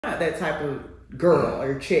that type of girl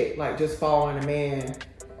or chick, like just following a man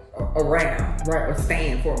around, right? Or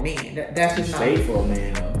staying for a man. That's just not. Stay for a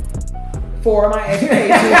man, though. For my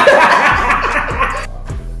education.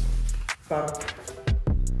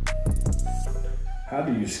 How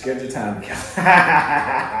do you schedule time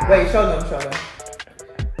together? Wait, show them.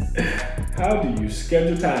 How do you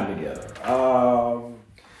schedule time together?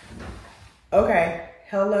 Okay.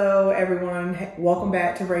 Hello, everyone. Welcome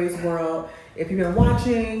back to Ray's World. If you've been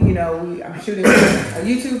watching, you know, I'm shooting a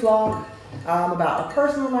YouTube vlog about a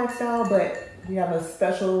personal lifestyle, but we have a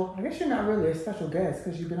special, I guess you're not really a special guest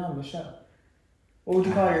because you've been on the show. What would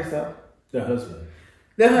you call yourself? The husband.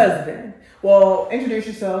 The husband. Well, introduce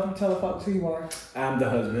yourself and tell the folks who you are. I'm the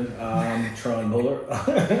husband. I'm Charlie Bullard.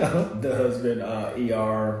 The husband,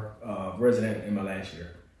 ER resident in my last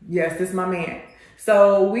year. Yes, this is my man.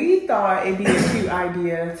 So we thought it'd be a cute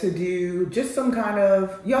idea to do just some kind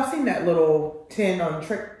of, y'all seen that little 10 on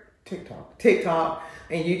TikTok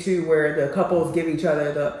and YouTube where the couples give each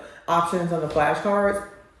other the options on the flashcards.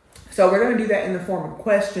 So we're going to do that in the form of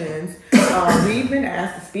questions. We've been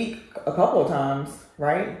asked to speak a couple of times,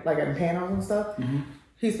 right? Like in panels and stuff. Mm-hmm.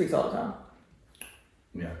 He speaks all the time.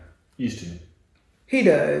 Yeah, used to. He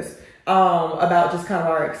does. About just kind of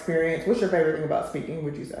our experience. What's your favorite thing about speaking,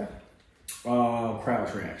 would you say?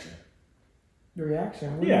 Crowd's reaction. The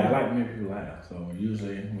reaction? Yeah, I like to make people laugh. So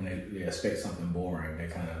usually when they expect something boring, they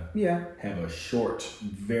kind of have a short,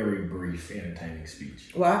 very brief, entertaining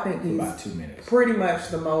speech. Well, I think he's about 2 minutes. Pretty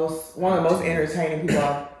much one of the most entertaining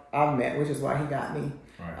people I've met, which is why he got me.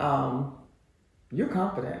 Right. You're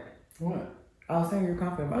confident. What? I was saying you're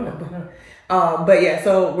confident about it. But yeah,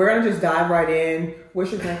 so we're going to just dive right in. What's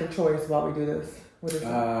your drink of choice while we do this? What is it?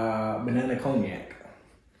 Banana cognac.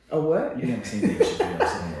 A what? You haven't seen Dave Chappelle,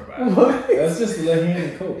 so don't worry about it. What? That's just a little hand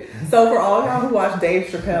and coke. So for all y'all who watch Dave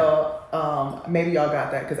Chappelle, maybe y'all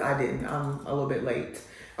got that because I didn't. I'm a little bit late.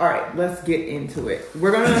 All right, let's get into it.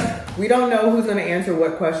 We don't know who's gonna answer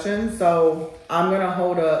what question, so I'm gonna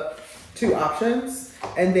hold up 2 options,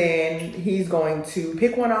 and then he's going to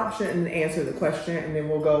pick one option and answer the question, and then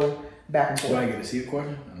we'll go back and forth. Do I get to see the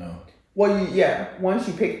question? No. Well, once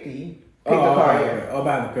you pick the card. Okay. Oh,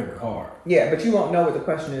 about to pick a card. Yeah, but you won't know what the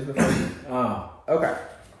question is before you. Oh. Okay.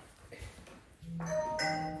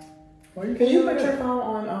 Can you put your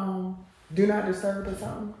phone on Do Not Disturb or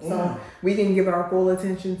something? So we can give our full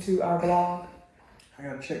attention to our vlog. I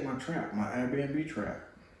gotta check my trap, my Airbnb trap.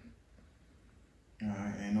 I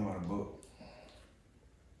ain't know how to book.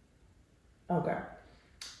 Okay.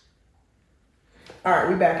 All right,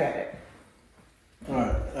 we back at it. All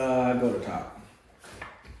right, go to the top.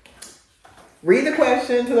 Read the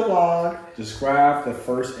question to the vlog. Describe the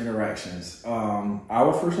first interactions.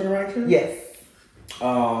 Our first interaction? Yes.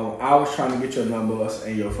 I was trying to get your number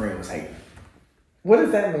and your friend was hating. What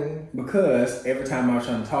does that mean? Because every time I was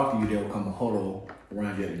trying to talk to you, they would come huddle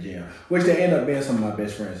around you at the gym, which they end up being some of my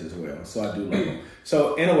best friends as well. So I do love them.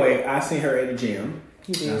 So anyway, I seen her at the gym.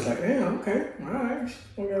 And I was like, yeah, okay, all right.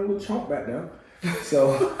 We got a little chunk back there.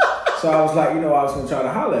 So I was like, I was going to try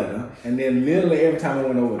to holler at her. And then literally every time I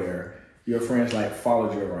went over there, your friends like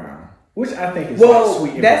followed you around, which I think is like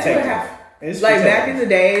sweet and that's protective. What happened. It's like protective. Back in the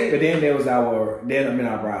day. But then there was our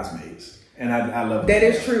bridesmaids. And I love that.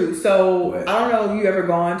 Is true. So I don't know if you ever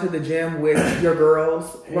gone to the gym with your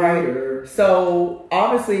girls, right? So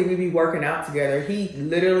obviously we be working out together. He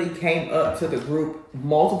literally came up to the group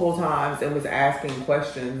multiple times and was asking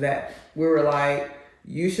questions that we were like,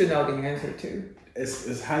 you should know the answer to.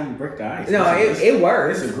 It's how you break the ice. No, it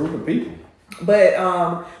works. It's a group of people.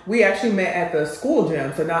 But we actually met at the school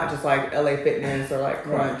gym, so not just like LA Fitness or like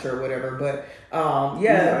Crunch or whatever. But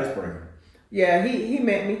yeah, he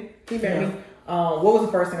met me. What was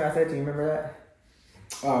the first thing I said to you? Remember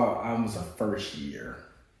that? I was a first year.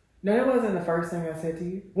 No, that wasn't the first thing I said to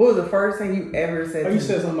you. What was the first thing you ever said to me? You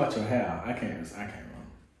said something about your hair. I can't remember.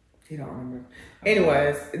 You don't remember.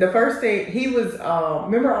 Anyways, the first thing, he was,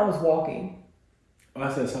 remember I was walking. I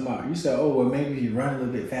said something about, you said, well, maybe you run a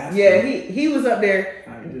little bit faster. Yeah, he was up there.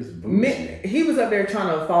 He was up there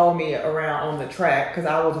trying to follow me around on the track because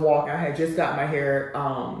I was walking. I had just got my hair,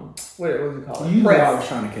 what was it called? You knew I was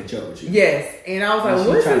trying to catch up with you. Yes, and I was like,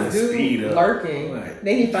 what is this dude lurking? Right.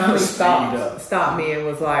 Then he finally stopped me and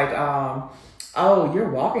was like, oh, you're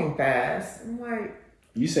walking fast. I'm like,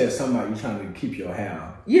 you said something about you trying to keep your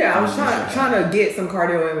hair. Yeah, I was trying to get some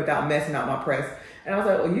cardio in without messing up my press. And I was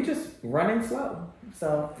like, well, you just running slow.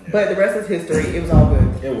 So, but the rest is history. It was all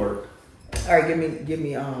good. It worked. All right, give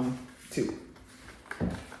me 2.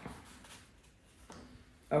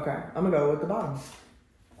 Okay, I'm gonna go with the bottom.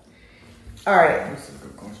 All right. That's a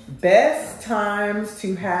good question. Best times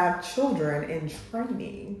to have children in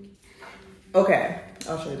training. Okay,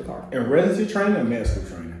 I'll show you the card. In residency training or med school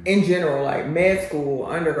training? In general, like med school,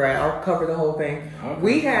 undergrad, I'll cover the whole thing. Okay.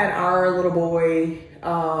 We had our little boy,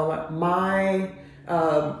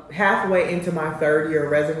 halfway into my 3rd year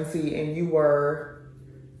of residency, and you were...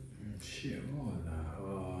 Shit, what was that?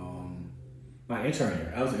 My intern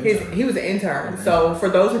year. I was an intern. He was an intern. So for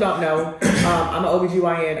those who don't know, I'm an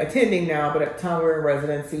OBGYN attending now, but at the time we were in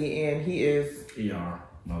residency, and he is... ER,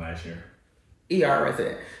 my last year. ER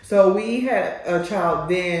resident. So we had a child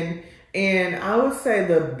then, and I would say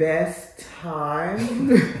the best time,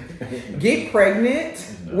 get pregnant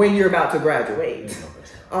when you're about to graduate.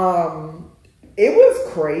 It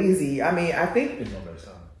was crazy. I mean, I think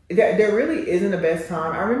there really isn't a best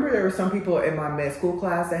time. I remember there were some people in my med school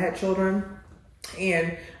class that had children,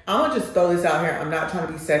 and I'm gonna just throw this out here. I'm not trying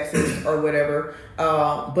to be sexist or whatever,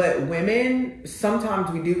 but women, sometimes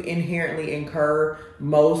we do inherently incur a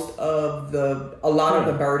lot of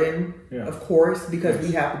the burden, of course, because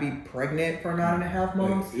we have to be pregnant for 9.5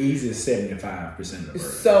 months. Easy 75% of the burden.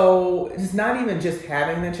 So it's not even just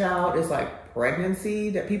having the child, it's like pregnancy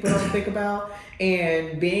that people don't think about.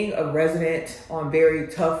 And being a resident on very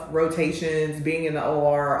tough rotations, being in the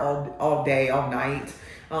OR all day, all night,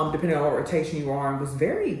 depending on what rotation you were on, was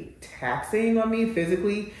very taxing on me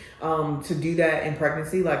physically to do that in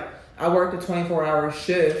pregnancy. Like, I worked a 24-hour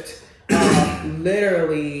shift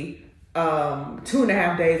literally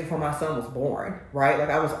 2.5 days before my son was born, right? Like,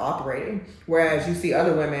 I was operating. Whereas you see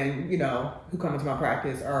other women, you know, who come into my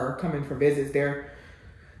practice are coming for visits. They're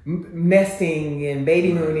nesting and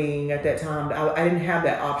baby mooning at that time. I didn't have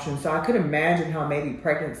that option. So I could imagine how maybe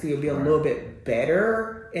pregnancy would be a little bit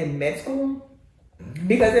better in med school.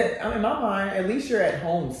 Because in my mind, at least you're at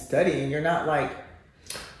home studying. You're not like,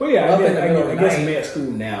 well, yeah, I guess med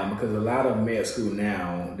school now, because a lot of med school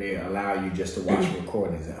now, they allow you just to watch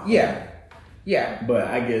recordings at home. Yeah. But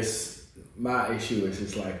I guess my issue is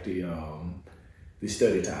just like the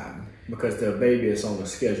study time, because the baby is on a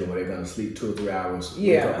schedule where they're gonna sleep 2 or 3 hours,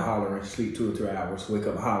 wake up hollering, sleep 2 or 3 hours, wake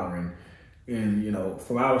up hollering. And, you know,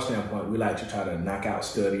 from our standpoint, we like to try to knock out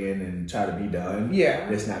studying and try to be done. Yeah.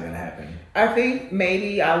 That's not going to happen. I think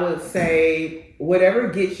maybe I would say whatever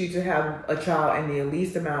gets you to have a child in the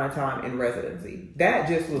least amount of time in residency. That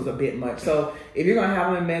just was a bit much. So if you're going to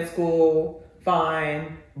have them in med school,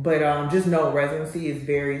 fine. But just know residency is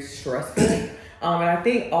very stressful. And I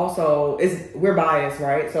think also, we're biased,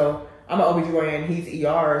 right? So I'm an OBGYN, he's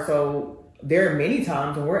ER. So there are many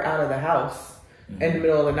times when we're out of the house in the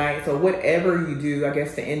middle of the night. So whatever you do, I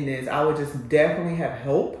guess to end this, I would just definitely have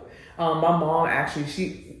help. My mom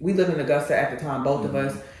actually, we lived in Augusta at the time, both of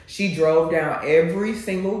us. She drove down every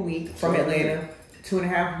single week from Atlanta,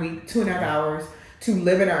 2.5 hours to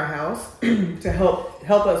live in our house to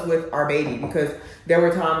help us with our baby, because there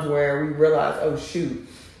were times where we realized, oh shoot,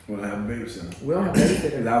 we don't have a babysitter. We don't have a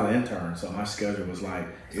babysitter. I was an intern, so my schedule was like,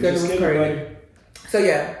 schedule was crazy. So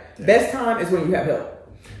yeah, best time is when you have help.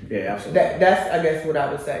 Yeah, absolutely. That's, I guess, what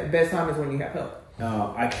I would say. Best time is when you have help.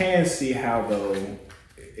 I can see how, though,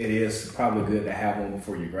 it is probably good to have one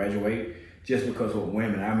before you graduate, just because with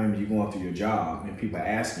women, I remember you going through your job and people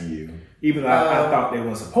asking you, even though I thought they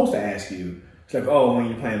weren't supposed to ask you, it's like, oh, when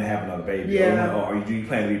you plan to have another baby, or do you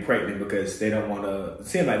plan to be pregnant, because they don't want to, it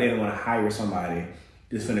seems like they don't want to hire somebody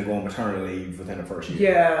just going to go on maternity leave within the first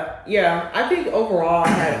year. Yeah. I think overall I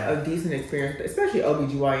had a decent experience, especially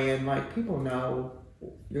OBGYN. Like, people know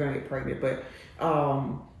you're gonna get pregnant, but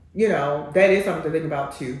you know, that is something to think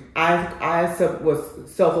about too. I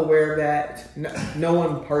was self-aware of that. No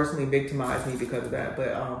one personally victimized me because of that,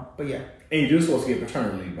 but yeah. And you're supposed to get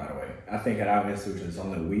paternity leave, by the way. I think at our institution it's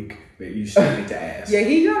only a week, but you still need to ask. Yeah,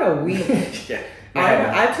 he got a week. Yeah.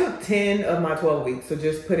 I took 10 of my 12 weeks, so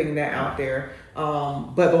just putting that out there.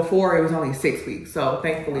 But before it was only 6 weeks, so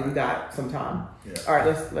thankfully we got some time. Yeah. All right,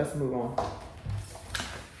 let's move on.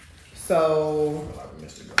 So,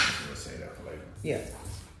 let's say that for later. Yeah.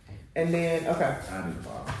 And then, okay. I do the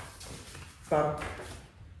bottom. Bottom.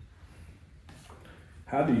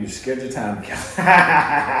 How do you schedule time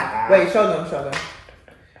together? Wait, show them.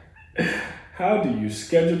 How do you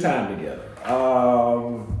schedule time together?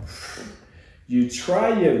 You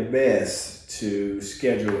try your best to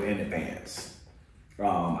schedule in advance.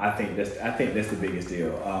 I think that's the biggest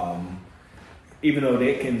deal. Even though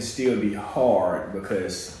that can still be hard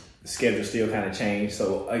because the schedule still kind of changed.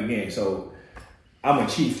 So again, I'm a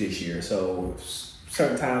chief this year. So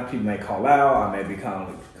certain times people may call out. I may be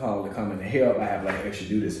called to come in to help. I have like extra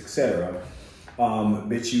duties, etc.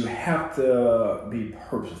 But you have to be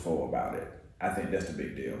purposeful about it. I think that's the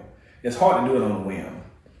big deal. It's hard to do it on a whim.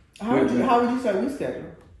 How would you say we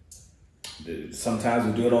schedule? Sometimes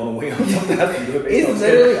we do it on the whim. Sometimes we do it based on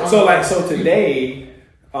literally so today,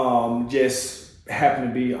 just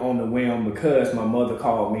happened to be on the whim because my mother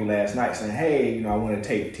called me last night saying, "Hey, I want to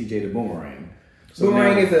take TJ to Boomerang." So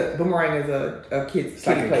Boomerang is a kids. It's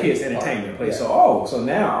like a kids entertainment place. Yeah. So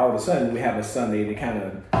now all of a sudden we have a Sunday to kind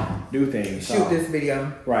of do things. Shoot this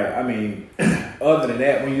video. Right. I mean, other than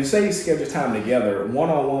that, when you say schedule time together,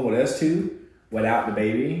 one-on-one with us two, without the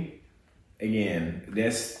baby. Again,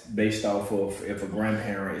 that's based off of if a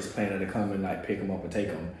grandparent is planning to come and like pick him up or take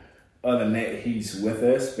him. Other than that, he's with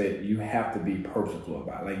us, but you have to be purposeful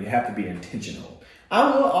about it. Like, you have to be intentional. I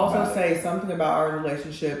will also say something about our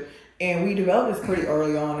relationship, and we developed this pretty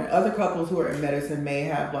early on, and other couples who are in medicine may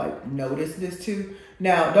have like noticed this too.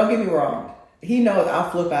 Now, don't get me wrong. He knows I'll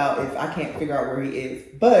flip out if I can't figure out where he is,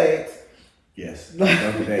 but... Yes, the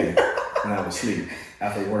other day when I was asleep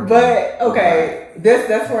after work. But, okay,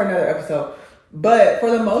 that's for another episode. But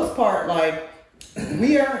for the most part, like,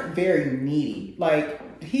 we aren't very needy.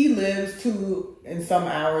 Like, he lives 2 and some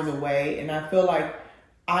hours away, and I feel like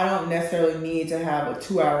I don't necessarily need to have a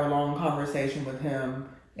 2-hour long conversation with him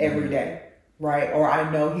every day, right? Or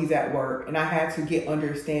I know he's at work, and I had to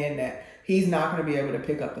understand that he's not going to be able to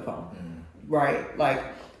pick up the phone, right? Like,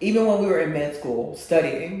 even when we were in med school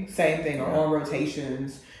studying, same thing, or on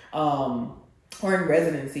rotations, or in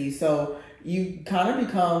residency. So you kind of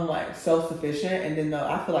become like self-sufficient, and then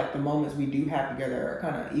I feel like the moments we do have together are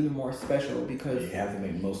kind of even more special because you have to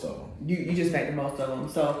make the most of them. You just make the most of them.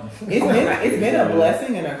 So it's been a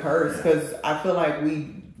blessing and a curse because I feel like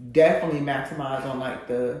we definitely maximize on like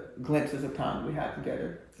the glimpses of time we have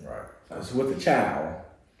together. Right. Because with the child,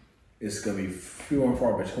 it's gonna be few and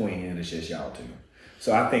far between, and it's just y'all two.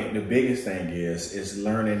 So I think the biggest thing is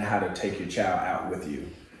learning how to take your child out with you.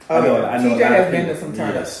 I know TJ has been to some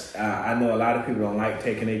times. Yes, I know a lot of people don't like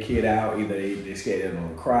taking their kid out. Either they're scared they're going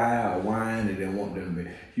to cry or whine, and they don't want them to be.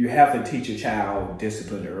 You have to teach your child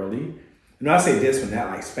discipline early. And I say discipline, not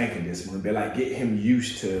like spanking discipline, but like get him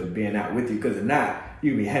used to being out with you. Because if not,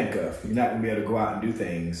 you'll be handcuffed. You're not going to be able to go out and do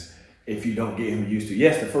things if you don't get him used to.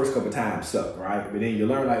 Yes, the first couple of times suck, right? But then you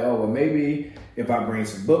learn like, oh, well, maybe if I bring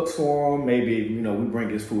some books for him, maybe, we bring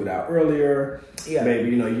his food out earlier. Yeah.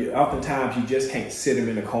 Maybe, oftentimes you just can't sit him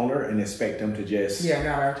in a corner and expect them to just... Yeah,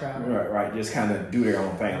 not our child. Right, just kind of do their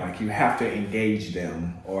own thing. Like, you have to engage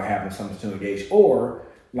them or have them something to engage. Or,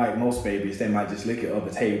 like most babies, they might just lick at other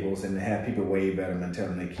tables and have people wave at them and tell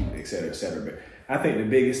them they cute, et cetera, et cetera. But I think the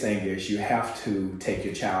biggest thing is you have to take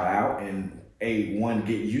your child out and,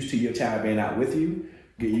 get used to your child being out with you.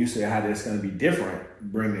 Get used to how that's going to be different,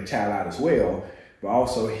 bring the child out as well. But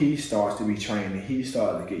also he starts to be trained and he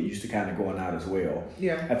starts to get used to kind of going out as well.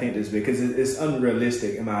 Yeah. I think that's because it's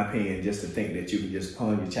unrealistic, in my opinion, just to think that you can just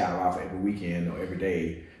pawn your child off every weekend or every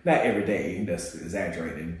day. Not every day, that's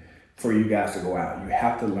exaggerating, for you guys to go out. You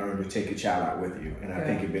have to learn to take your child out with you. And I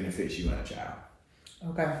think it benefits you and a child.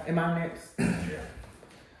 Okay. Am I next? Yeah.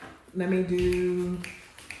 Let me do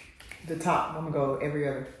the top. I'm going to go every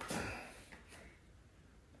other.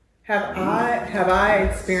 Have I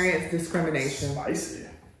experienced discrimination? Spicy.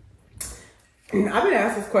 I've been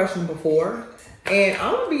asked this question before, and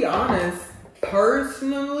I'm gonna be honest.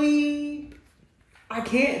 Personally, I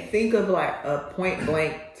can't think of like a point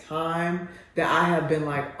blank time that I have been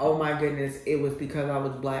like, oh my goodness, it was because I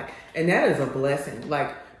was Black, and that is a blessing.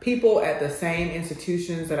 Like, people at the same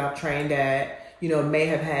institutions that I've trained at, may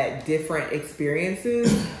have had different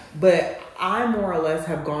experiences, but I more or less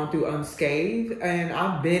have gone through unscathed, and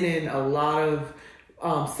I've been in a lot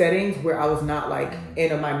of settings where I was not like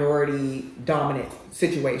in a minority dominant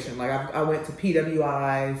situation. Like I went to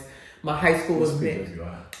PWIs. My high school was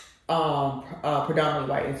predominantly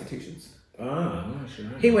white institutions. Oh, I'm not sure.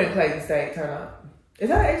 He went to Clayton State. Turn up. That's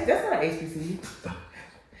not an HBCU.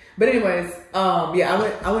 But anyways,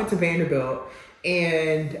 I went to Vanderbilt,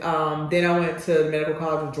 and then I went to Medical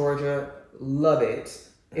College of Georgia. Love it.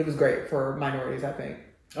 It was great for minorities, I think.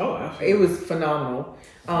 Oh, absolutely. It was phenomenal.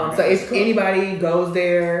 So if anybody goes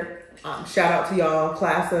there, shout out to y'all,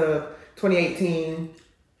 class of 2018.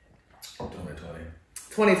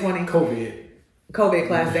 2020. COVID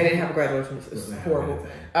class, they didn't have a graduation. It was horrible.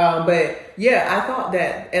 But yeah, I thought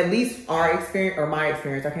that at least our experience, or my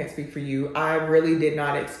experience, I can't speak for you, I really did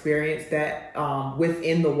not experience that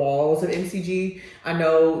within the walls of MCG. I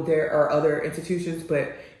know there are other institutions,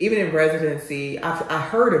 but even in residency, I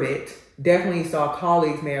heard of it. Definitely saw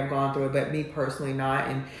colleagues may have gone through it, but me personally not.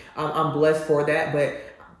 And I'm blessed for that. But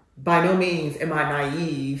by no means am I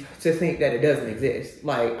naive to think that it doesn't exist.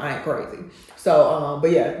 Like, I ain't crazy. So,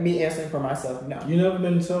 but yeah, me answering for myself, no. You never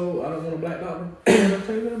been told I don't want a Black doctor? Did I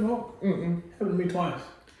tell you that? No. Happened to me twice.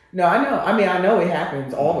 No, I know. I mean, I know it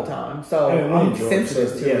happens all the time. So I'm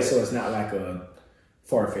sensitive to it. So it's not like a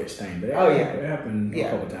far-fetched thing. But it happened a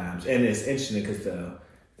couple times. And it's interesting because I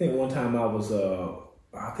think one time both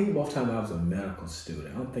times I was a medical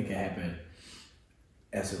student. I don't think it happened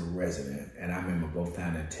as a resident. And I remember both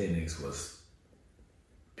times the attendings was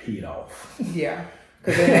peed off. Yeah.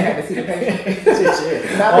 Because then they had to see the patient.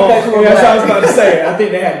 That's what I was about to say. I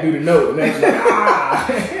think they had to do the note. And they was like,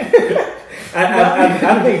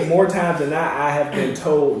 I think more times than not, I have been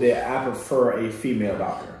told that I prefer a female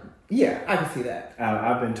doctor. Yeah, I can see that.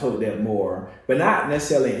 I've been told that more, but not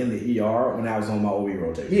necessarily in the ER when I was on my OB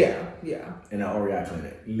rotation. Yeah. In the REI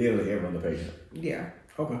clinic. Literally every other patient. Yeah.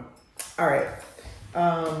 Okay. All right.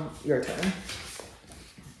 Your turn.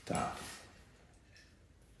 Top.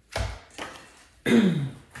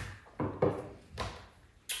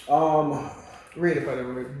 Read it for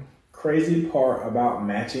them. Crazy part about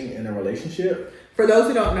matching in a relationship. For those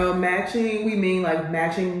who don't know, matching, we mean like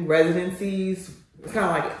matching residencies. It's kind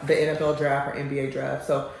of like the NFL draft or NBA draft.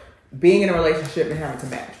 So being in a relationship and having to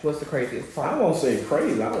match. What's the craziest part? I won't say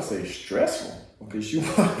crazy. I would say stressful because you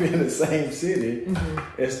want to be in the same city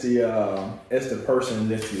as the person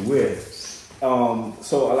that you're with.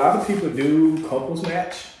 So a lot of people do couples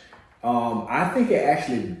match. I think it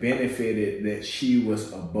actually benefited that she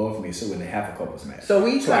was above me, so we didn't have a couples match. So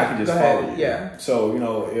I can just follow you. Yeah. So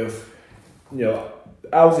if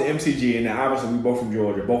I was at MCG, and obviously we both from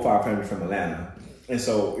Georgia, both our families from Atlanta, and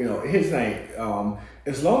so here's the thing: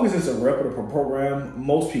 as long as it's a reputable program,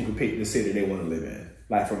 most people pick the city they want to live in,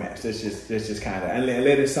 like for match. That's just kind of, and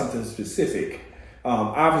let it something specific.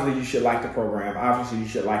 Obviously, you should like the program. Obviously, you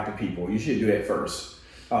should like the people. You should do that first.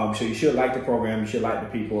 So you should like the program, you should like the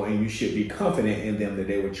people, and you should be confident in them that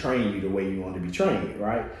they would train you the way you want to be trained,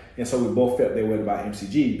 right? And so we both felt that way about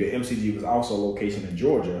MCG, but MCG was also a location in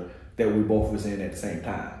Georgia that we both was in at the same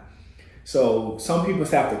time. So some people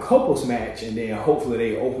have the couples match, and then hopefully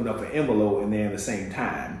they open up an envelope and they're in the same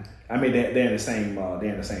time. I mean, they're in the same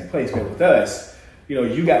place. But with us,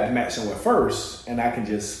 you got to match somewhere first, and I can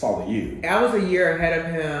just follow you. I was a year ahead of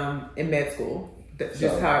him in med school. That's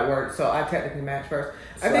just how it worked. So I technically matched first.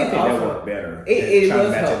 I think that worked better. It trying was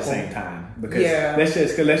to match helpful at the same time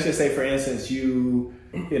because let's just say, for instance, you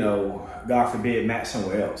God forbid, match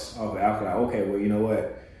somewhere else. Okay, I was like, okay, well, you know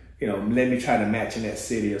what? Let me try to match in that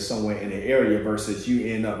city or somewhere in the area versus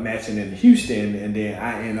you end up matching in Houston and then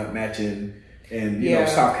I end up matching in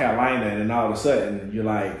South Carolina, and then all of a sudden you're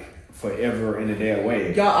like forever in a day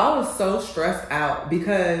away. Y'all, I was so stressed out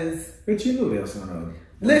because. But you knew they was gonna.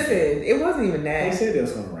 Listen, it wasn't even that. They said they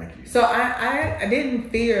was gonna rank you. So I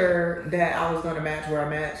didn't fear that I was gonna match where I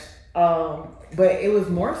matched. But it was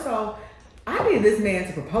more so I needed this man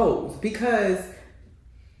to propose because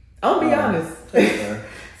I'll be honest.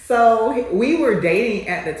 So we were dating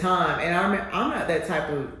at the time, and I'm not that type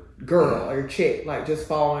of girl or chick like just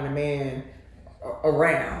following a man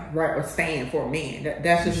around, right, or staying for a man.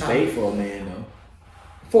 That's just not. Stay for a man though.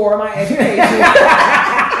 For my education.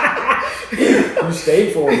 You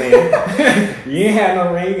stayed for a man. You ain't had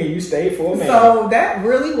no ring and you stayed for a man. So that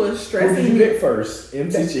really was stressing me. Who did you pick first?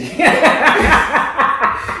 MCG.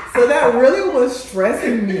 So that really was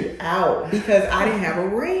stressing me out because I didn't have a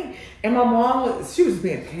ring. And my mom she was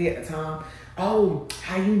being petty at the time. Oh,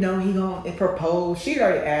 how you know he gonna propose? She'd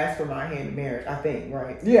already asked for my hand in marriage, I think,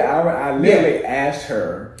 right? Yeah, I literally asked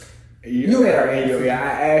her. You had her.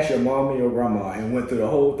 I asked your mom and your grandma and went through the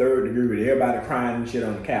whole third degree with everybody crying and shit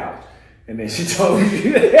on the couch. And then she told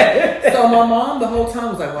you that. So my mom the whole time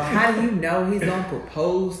was like, well, how do you know he's going to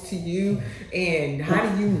propose to you? And how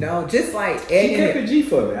do you know? Just like egging she kept the G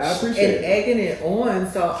for me. I appreciate it. And egging it on.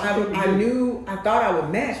 So I thought I would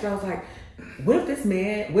match, but I was like, what if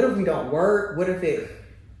we don't work? What if it,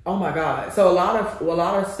 oh my God. So a lot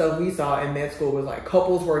of stuff we saw in med school was like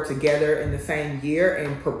couples were together in the same year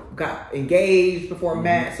and got engaged before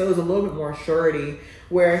match. So it was a little bit more surety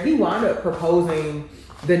where he wound up proposing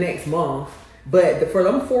the next month, but for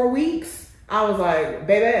them 4 weeks, I was like,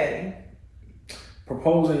 baby.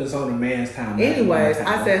 Proposing is on a man's time. Anyways,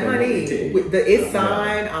 I said, honey, it's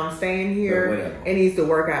signed. I'm staying here. It needs to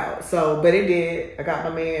work out. So, but it did. I got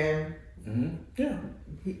my man. Mm-hmm. Yeah.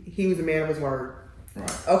 He was a man of his word.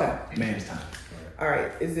 Right. Okay. Man's time. All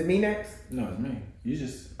right. Is it me next? No, it's me. You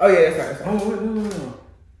just. Oh yeah, that's right. Oh no.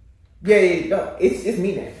 Yeah. No, it's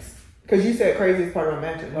me next. Because you said craziest part of my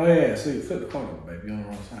matching. Oh yeah, so you flip the corner, baby. You're on the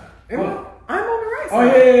wrong side. I'm on the right side. Oh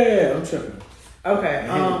yeah. I'm tripping. Okay.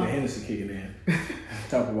 The Hennessy kicking in.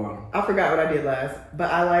 Top of bottom. I forgot what I did last,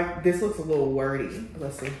 but I like this. Looks a little wordy.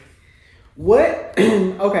 Let's see. What?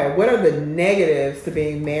 Okay. What are the negatives to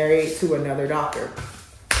being married to another doctor?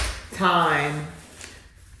 Time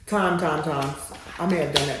Times. I may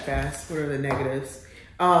have done that fast. What are the negatives?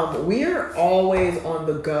 We're always on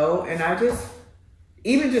the go, and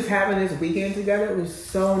even just having this weekend together was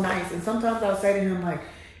so nice. And sometimes I'll say to him, like,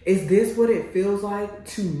 is this what it feels like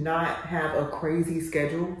to not have a crazy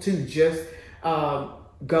schedule, to just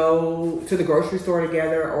go to the grocery store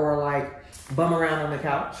together or like bum around on the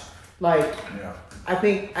couch? Like, yeah. I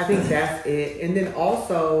think that's it. And then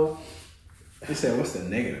also, you said, what's the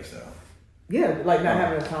negatives though? Yeah, like not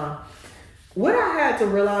having a time. What I had to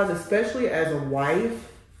realize, especially as a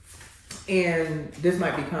wife, and this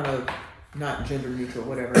might be kind of not gender neutral,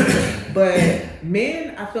 whatever, but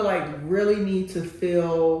men, I feel like really need to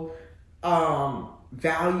feel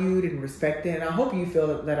valued and respected. And I hope you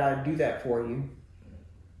feel that I do that for you.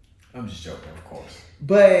 I'm just joking, of course.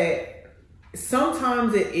 But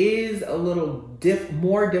sometimes it is a little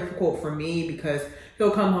more difficult for me because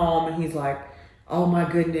he'll come home and he's like, oh my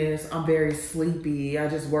goodness, I'm very sleepy. I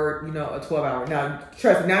just worked, a 12-hour. Now,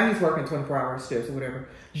 trust me, now he's working 24-hour shifts or whatever.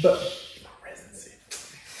 But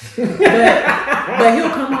but he'll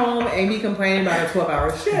come home and be complaining about a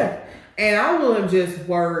 12-hour shift. And I will have just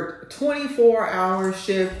worked 24-hour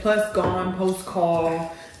shift plus gone post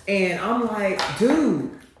call. And I'm like,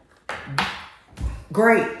 dude,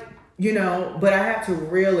 great. But I have to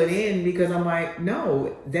reel it in because I'm like,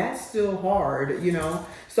 no, that's still hard,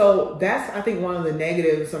 So that's, I think, one of the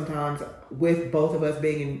negatives sometimes with both of us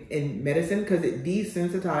being in medicine, because it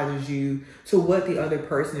desensitizes you to what the other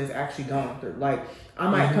person is actually going through. Like, I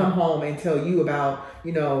might come home and tell you about,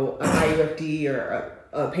 an IUFD or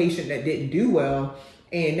a patient that didn't do well.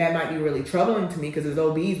 And that might be really troubling to me because as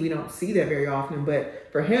OBs, we don't see that very often. But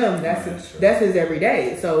for him, that's his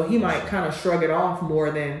everyday. So he might kind of shrug it off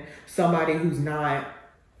more than somebody who's not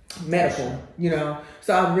medical,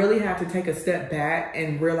 So I really have to take a step back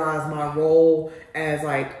and realize my role as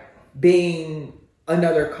like being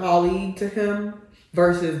another colleague to him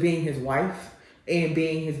versus being his wife and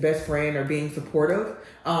being his best friend or being supportive.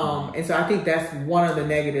 And so I think that's one of the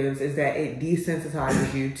negatives, is that it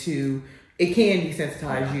desensitizes you to... It can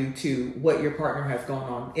desensitize you to what your partner has going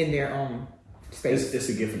on in their own space. It's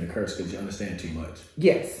a gift and a curse because you understand too much.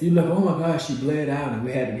 Yes. You're like, oh my gosh, she bled out and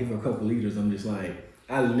we had to give her a couple liters. I'm just like,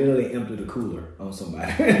 I literally emptied a cooler on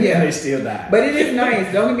somebody. Yeah. And they still died. But it is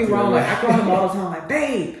nice. Don't get me wrong. Like, I call him all the time, like,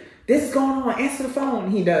 babe, this is going on. Answer the phone.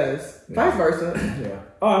 He does. Yeah. Vice versa. Yeah.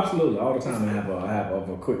 Oh, absolutely. All the time I have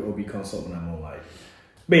a quick OB consult when I'm on like.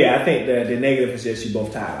 But yeah, I think the negative is just you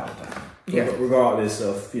both tired all the time. Yeah. Regardless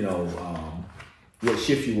of, what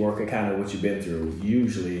shift you work and kind of what you've been through,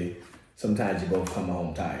 usually sometimes you both come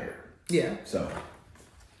home tired. Yeah. So.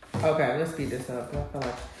 Okay, let's speed this up. I feel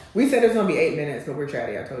like we said it's going to be 8 minutes, but we're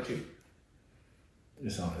chatty, I told you.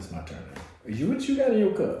 It's my turn now. What you got in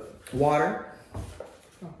your cup? Water.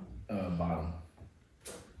 Bottom.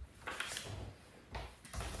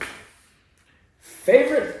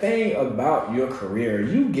 Favorite thing about your career,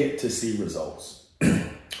 you get to see results.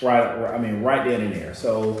 right then and there.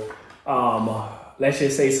 So, let's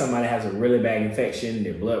just say somebody has a really bad infection,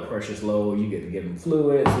 their blood pressure's low, you get to give them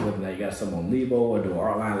fluids, whether or not you got someone on Levo or do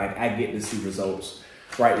art line, like I get to see results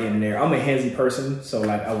right then and there. I'm a handsy person, so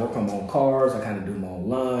like I work on my own cars, I kind of do my own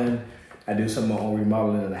lawn, I do some of my own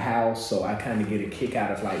remodeling of the house, so I kind of get a kick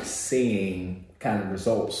out of like seeing kind of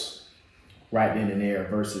results right then and there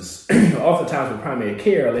versus oftentimes with primary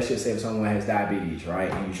care, let's just say if someone has diabetes,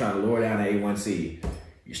 right, and you're trying to lower down the A1C,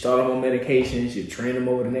 you start them on medications, you train them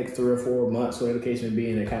over the next 3 or 4 months, so medication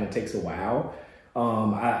being, it kind of takes a while.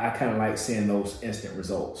 I kind of like seeing those instant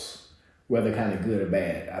results, whether kind of good or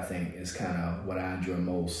bad. I think is kind of what I enjoy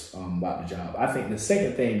most about the job. I think the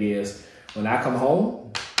second thing is when I come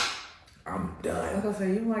home, I'm done. I was gonna say,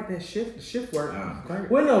 you don't like that shift work.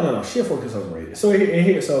 Well, no, shift work is overrated. So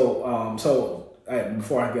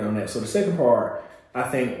before I get on that, so the second part, I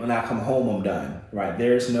think when I come home, I'm done, right?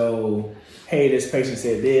 There's no, hey, this patient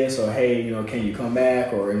said this, or hey, can you come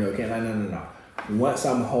back, or no. Once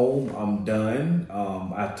I'm home, I'm done.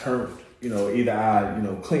 I turned, either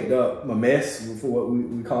I, cleaned up my mess for what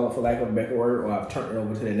we call it, for lack of a better word, or I've turned it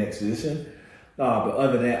over to the next physician. But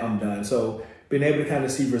other than that, I'm done. So being able to kind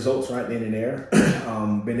of see results right then and there,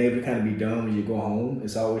 being able to kind of be done when you go home,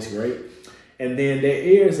 it's always great. And then there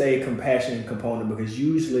is a compassion component because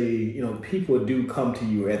usually, people do come to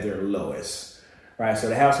you at their lowest, right? So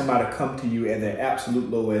to have somebody come to you at their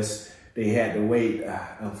absolute lowest, they had to wait,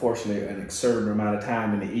 unfortunately, an certain amount of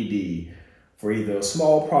time in the ED for either a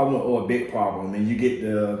small problem or a big problem. And you get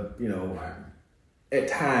to, at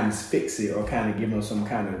times fix it or kind of give them some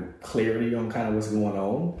kind of clarity on kind of what's going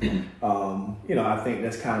on. I think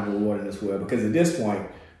that's kind of rewarding as well because at this point,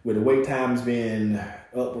 with the wait times being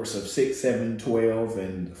upwards of 6, 7, 12,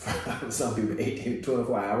 and some people 18,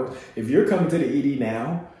 24 hours. If you're coming to the ED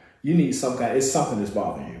now, you need it's something that's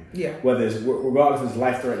bothering you. Yeah. Whether it's, regardless if it's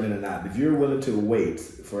life-threatening or not, if you're willing to wait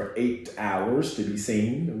for 8 hours to be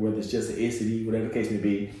seen, whether it's just an STD, whatever the case may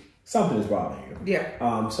be, something is bothering you.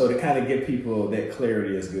 Yeah. So to kind of give people that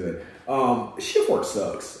clarity is good. Shift work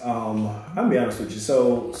sucks. I'll be honest with you.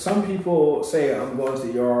 So some people say I'm going to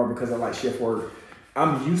the ER because I like shift work.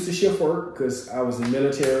 I'm used to shift work because I was in the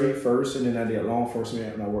military first, and then I did law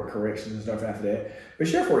enforcement, and I worked corrections and stuff after that. But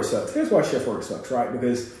shift work sucks. Here's why shift work sucks, right?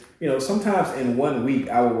 Because, you know, sometimes in 1 week,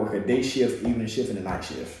 I would work a day shift, evening shift, and a night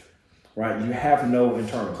shift, right? You have no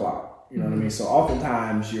internal clock. You know what I mean? So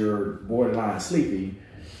oftentimes you're borderline sleepy.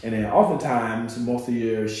 And then oftentimes, most of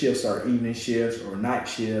your shifts are evening shifts or night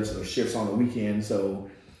shifts or shifts on the weekend. So,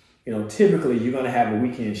 you know, typically you're going to have a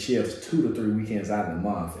weekend shift 2 to 3 weekends out of the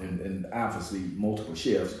month, and obviously multiple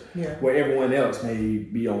shifts. Yeah. Where everyone else may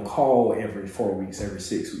be on call every 4 weeks, every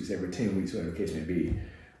 6 weeks, every 10 weeks, whatever the case may be.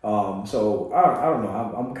 So I don't know.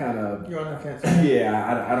 I'm kind of. You're on the fence.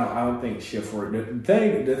 Yeah, I don't think shift work.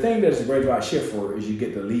 The thing that's great about shift work is you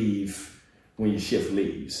get to leave when your shift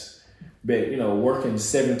leaves. But, you know, working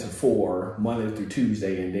 7 to 4 Monday through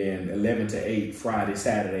Tuesday, and then 11 to 8 Friday,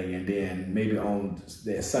 Saturday, and then maybe on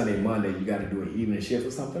that Sunday, Monday, you got to do an evening shift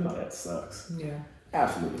or something. No, that sucks. Yeah.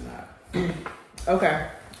 Absolutely not. Okay.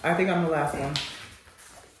 I think I'm the last one.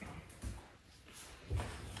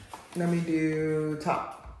 Let me do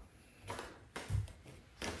top.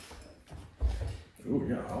 Ooh,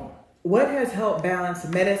 yeah. Oh. What has helped balance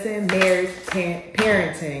medicine, marriage,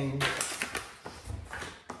 parenting?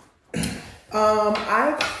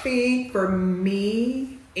 I think for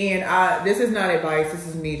me, and this is not advice, this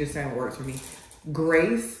is me just saying what works for me.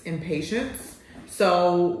 Grace and patience.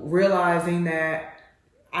 So realizing that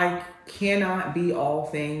I cannot be all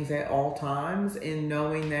things at all times, and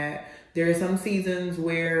knowing that there are some seasons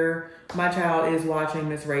where my child is watching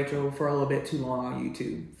Miss Rachel for a little bit too long on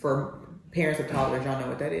YouTube. For parents of toddlers, y'all know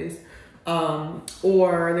what that is.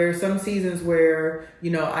 Or there's some seasons where,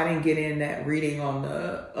 you know, I didn't get in that reading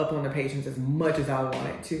up on the patients as much as I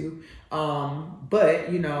wanted to.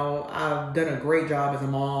 But, you know, I've done a great job as a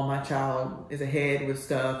mom. My child is ahead with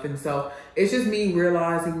stuff. And so it's just me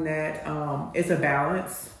realizing that, it's a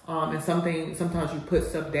balance. And sometimes you put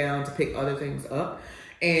stuff down to pick other things up.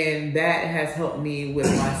 And that has helped me with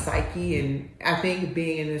my psyche. And I think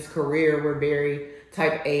being in this career, we're very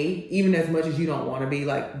type A, even as much as you don't want to be.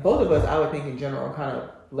 Like, both of us, I would think in general, are kind of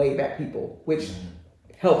laid back people, which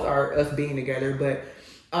helps us being together. But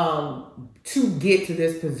to get to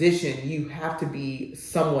this position, you have to be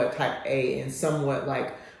somewhat type A and somewhat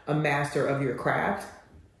like a master of your craft.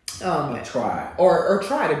 Or try. Or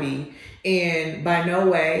try to be. And by no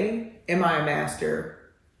way am I a master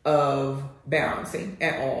of balancing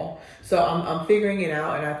at all. So I'm figuring it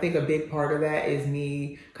out. And I think a big part of that is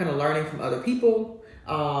me kind of learning from other people.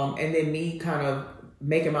 And then me kind of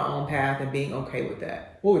making my own path and being okay with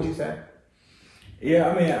that. What would you say? Yeah,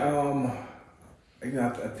 I mean, you know,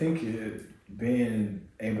 I think being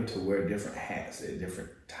able to wear different hats at different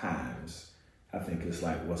times, I think is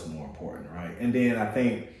like what's more important, right? And then I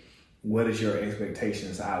think what is your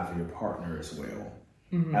expectations out of your partner as well,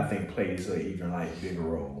 I think plays an even like bigger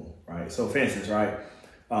role, right? So for instance, right,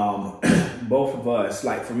 both of us,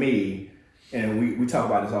 like for me, and we talk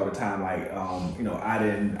about this all the time, like, you know,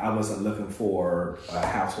 I wasn't looking for a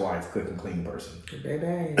housewife, cook and clean person.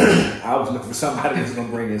 Baby. I was looking for somebody that's going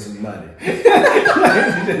to bring in some money.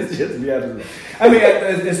 just be honest. I mean,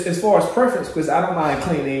 as far as preference, because I don't mind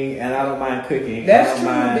cleaning and I don't mind cooking. That's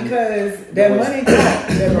true, because that money talk.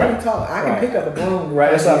 That money talk. I can pick up a broom.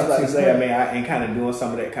 Right, that's what I was about to say. I mean, and kind of doing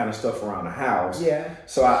some of that kind of stuff around the house. Yeah.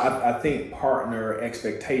 So I think partner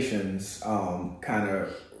expectations kind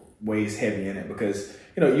of weighs heavy in it, because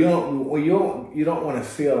you know you don't want to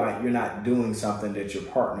feel like you're not doing something that your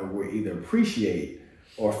partner will either appreciate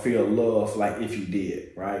or feel love like if you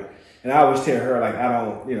did, right? And I always tell her, like, I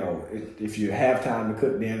don't, you know, if you have time to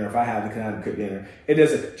cook dinner, if I have the time to cook dinner, it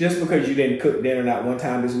doesn't, just because you didn't cook dinner not one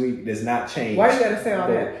time this week does not change. Why you gotta say all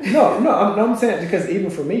that? No, I'm saying because even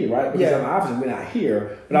for me, right? Because I'm obviously we're not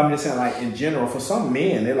here, but I'm just saying, like, in general, for some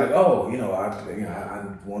men, they're like, oh, I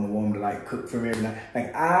want a woman to like cook for me every night.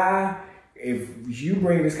 Like if you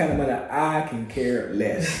bring this kind of money, I can care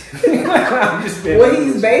less. I'm just what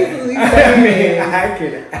he's basically saying I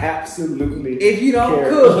can absolutely. If you don't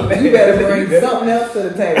cook, you better bring something else to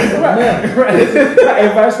the table. Right.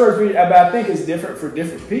 And vice versa. But I think it's different for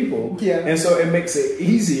different people. Yeah. And so it makes it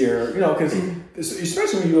easier, because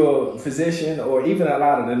especially when you're a physician or even a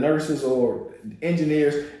lot of the nurses or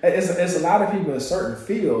engineers, it's a lot of people in certain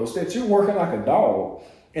fields that you're working like a dog.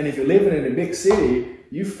 And if you're living in a big city,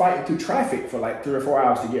 you fight through traffic for like 3 or 4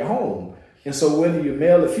 hours to get home. And so whether you're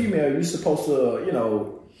male or female, you're supposed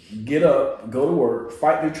to, get up, go to work,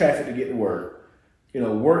 fight through traffic to get to work,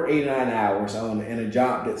 work 8 or 9 hours in a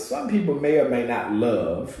job that some people may or may not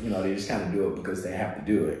love. They just kind of do it because they have to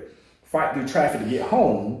do it. Fight through traffic to get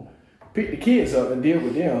home, pick the kids up and deal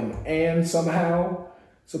with them, and somehow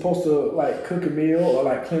supposed to like cook a meal or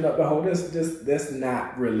like clean up the whole. That's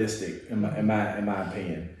not realistic in my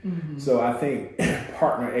opinion. Mm-hmm. So I think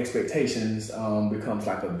partner expectations becomes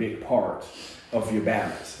like a big part of your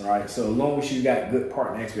balance, right? So as long as you got good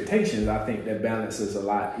partner expectations, I think that balance is a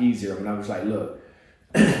lot easier. When I was like, look,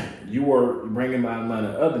 you were bringing my money.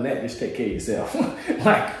 Other than that, just take care of yourself.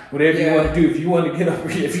 Like whatever you want to do. If you want to get up,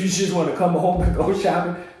 if you just want to come home and go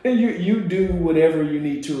shopping, then you do whatever you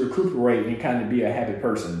need to recuperate and kind of be a happy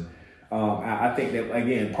person. I think that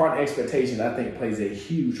again, partner expectations I think plays a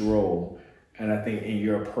huge role, and I think in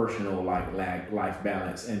your personal life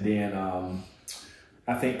balance, and then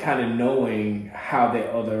I think kind of knowing how that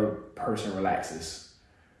other person relaxes.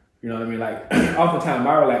 You know what I mean? Like oftentimes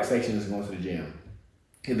my relaxation is going to the gym.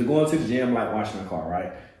 If they're going to the gym, like washing the car,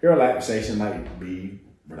 right? Your relaxation might be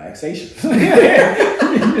relaxation. You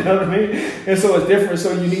know what I mean? And so it's different.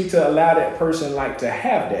 So you need to allow that person to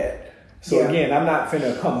have that. So again, I'm not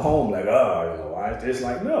finna come home like, it's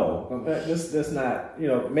like, no, that's not,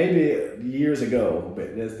 maybe years ago,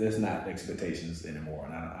 but that's not expectations anymore.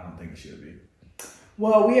 And I don't think it should be.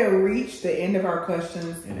 Well, we have reached the end of our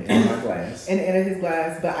questions. In the end of my glass. In the end of his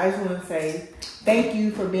glass. But I just want to say thank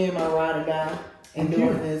you for being my ride or die and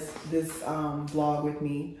doing this vlog with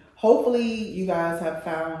me. Hopefully you guys have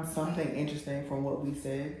found something interesting from what we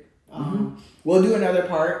said. We'll do another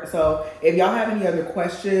part. So if y'all have any other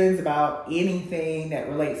questions about anything that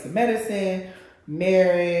relates to medicine,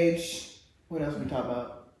 marriage, what else we talk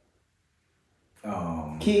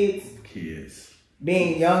about? Kids.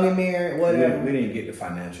 Being young and married, whatever. We didn't get the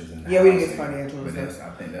financials in the we didn't get the financials. But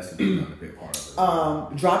I think that's another big part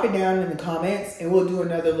of it. Drop it down in the comments and we'll do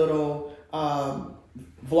another little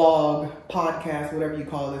vlog, podcast, whatever you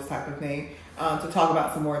call this type of thing, to talk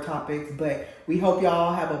about some more topics. But we hope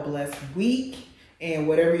y'all have a blessed week, and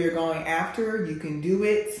whatever you're going after, you can do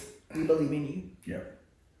it. We believe in you. Yep.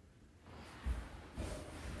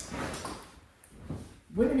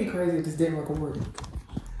 Wouldn't it be crazy if this didn't record?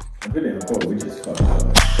 If it didn't record, we just called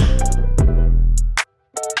it.